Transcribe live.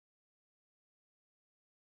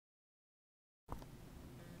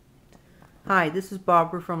Hi, this is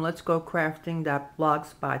Barbara from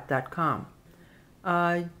letsgocrafting.blogspot.com.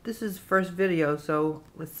 This is the first video, so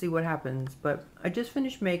let's see what happens. But I just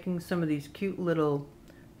finished making some of these cute little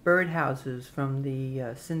bird houses from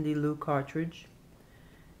the Cindy Lou cartridge.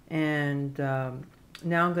 And now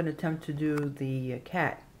I'm going to attempt to do the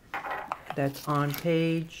cat that's on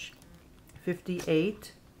page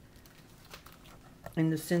 58 in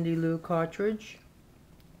the Cindy Lou cartridge.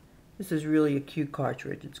 This is really a cute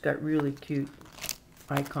cartridge. It's got really cute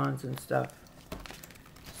icons and stuff.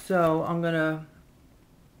 So I'm going to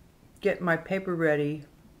get my paper ready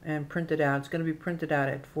and print it out. It's going to be printed out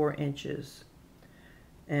at 4 inches.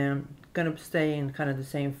 And I'm going to stay in kind of the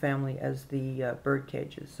same family as the bird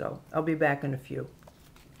cages. So I'll be back in a few.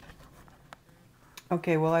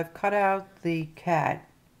 Okay, well, I've cut out the cat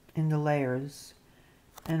in the layers.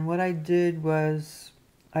 And what I did was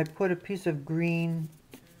I put a piece of green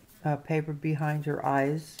paper behind her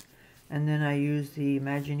eyes, and then I used the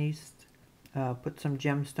Imaginiste, put some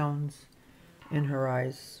gemstones in her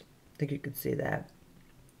eyes. I think you could see that.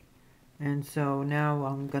 And so now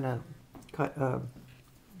I'm gonna cut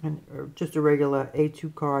just a regular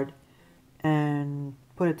A2 card and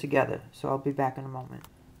put it together. So I'll be back in a moment.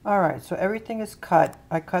 Alright, so everything is cut.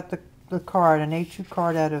 I cut the card, an A2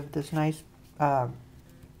 card, out of this nice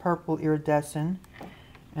purple iridescent.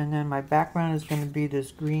 And then my background is going to be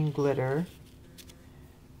this green glitter.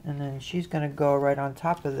 And then she's going to go right on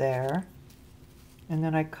top of there. And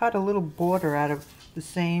then I cut a little border out of the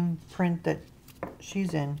same print that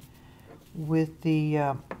she's in with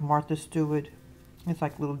the Martha Stewart. It's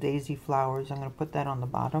like little daisy flowers. I'm going to put that on the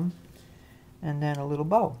bottom. And then a little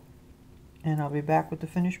bow. And I'll be back with the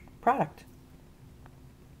finished product.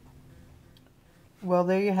 Well,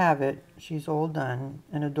 there you have it. She's all done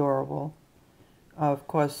and adorable. Of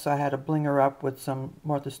course, I had to bling her up with some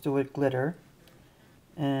Martha Stewart glitter,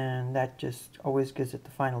 and that just always gives it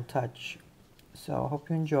the final touch. So I hope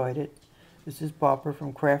you enjoyed it. This is Barbara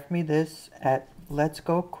from Craft Me This at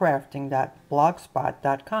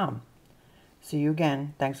letsgocrafting.blogspot.com. See you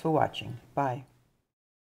again. Thanks for watching. Bye.